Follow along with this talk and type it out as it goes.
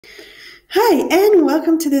Hi, and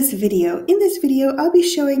welcome to this video. In this video, I'll be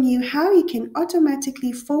showing you how you can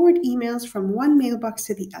automatically forward emails from one mailbox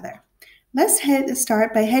to the other. Let's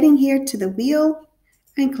start by heading here to the wheel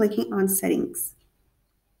and clicking on Settings.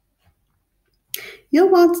 You'll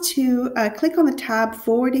want to click on the tab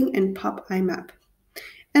Forwarding and Pop IMAP.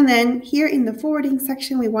 And then here in the forwarding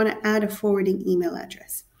section, we want to add a forwarding email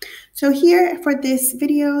address. So here for this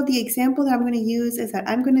video, the example that I'm going to use is that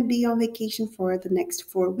I'm going to be on vacation for the next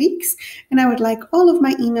 4 weeks, and I would like all of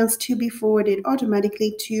my emails to be forwarded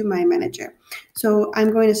automatically to my manager. So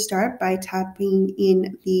I'm going to start by typing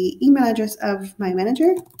in the email address of my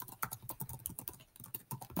manager.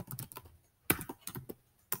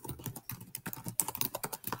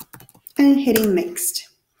 And hitting Next.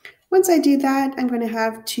 Once I do that, I'm going to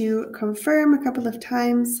have to confirm a couple of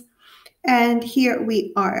times. And here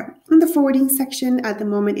we are. In the forwarding section at the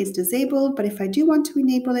moment is disabled, but if I do want to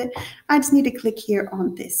enable it, I just need to click here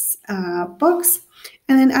on this box.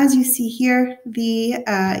 And then as you see here, the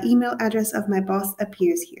email address of my boss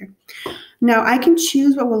appears here. Now I can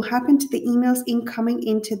choose what will happen to the emails incoming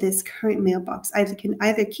into this current mailbox. I can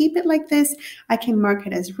either keep it like this, I can mark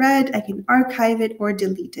it as read, I can archive it or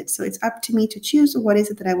delete it. So it's up to me to choose what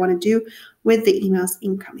is it that I want to do with the emails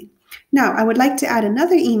incoming. Now, I would like to add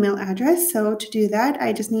another email address. So to do that,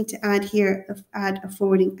 I just need to add a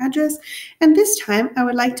forwarding address. And this time, I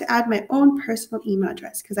would like to add my own personal email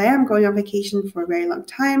address because I am going on vacation for a very long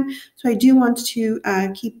time. So I do want to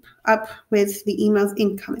keep up with the emails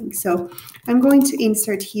incoming. So I'm going to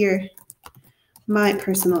insert here my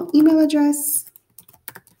personal email address.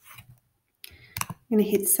 I'm going to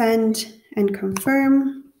hit send and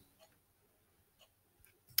confirm.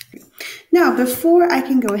 Now, before I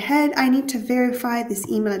can go ahead, I need to verify this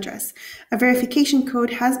email address. A verification code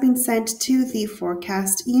has been sent to the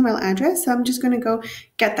forecast email address, so I'm just going to go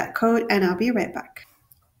get that code and I'll be right back.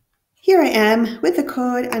 Here I am with the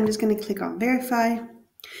code. I'm just going to click on verify.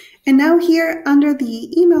 And now here under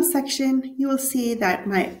the email section, you will see that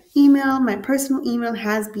my personal email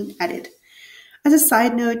has been added. As a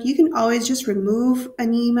side note, you can always just remove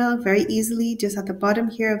an email very easily. Just at the bottom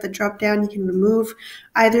here of the drop down, you can remove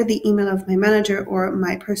either the email of my manager or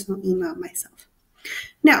my personal email myself.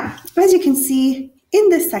 Now, as you can see in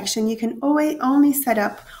this section, you can only set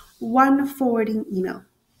up one forwarding email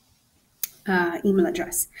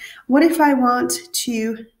address. What if I want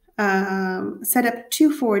to set up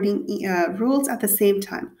two forwarding rules at the same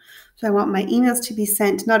time? So I want my emails to be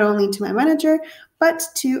sent not only to my manager, but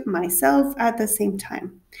to myself at the same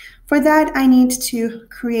time. For that, I need to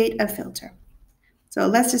create a filter. So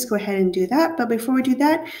let's just go ahead and do that. But before we do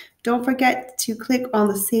that, don't forget to click on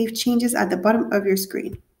the Save Changes at the bottom of your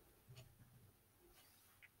screen.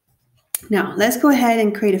 Now, let's go ahead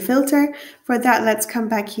and create a filter. For that, let's come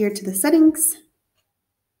back here to the settings.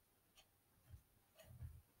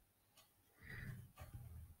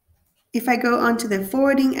 If I go onto the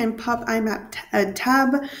Forwarding and Pop IMAP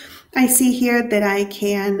tab, I see here that I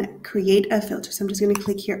can create a filter. So I'm just going to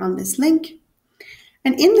click here on this link.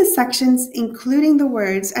 And in the sections, including the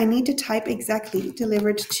words, I need to type exactly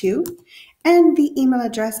delivered to and the email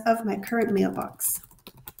address of my current mailbox.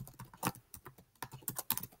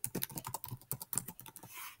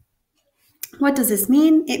 What does this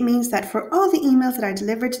mean? It means that for all the emails that are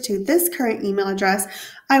delivered to this current email address,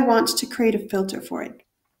 I want to create a filter for it.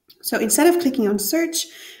 So instead of clicking on search,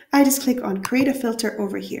 I just click on create a filter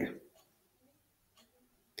over here.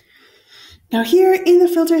 Now here in the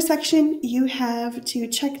filter section, you have to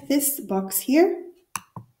check this box here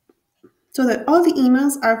so that all the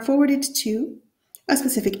emails are forwarded to a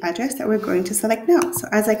specific address that we're going to select now. So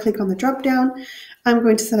as I click on the drop down, I'm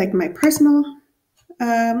going to select my personal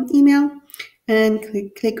email and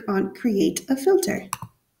click on create a filter.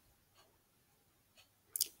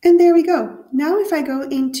 And there we go. Now if I go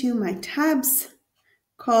into my tab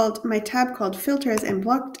called filters and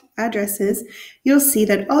blocked addresses, you'll see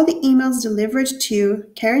that all the emails delivered to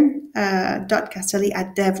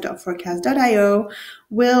karen.castelli@dev.forecast.io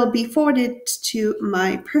will be forwarded to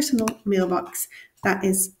my personal mailbox that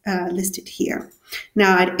is listed here.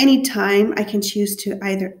 Now at any time, I can choose to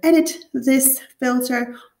either edit this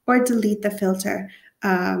filter or delete the filter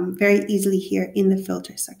very easily here in the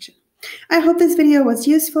filter section. I hope this video was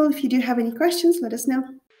useful. If you do have any questions, let us know.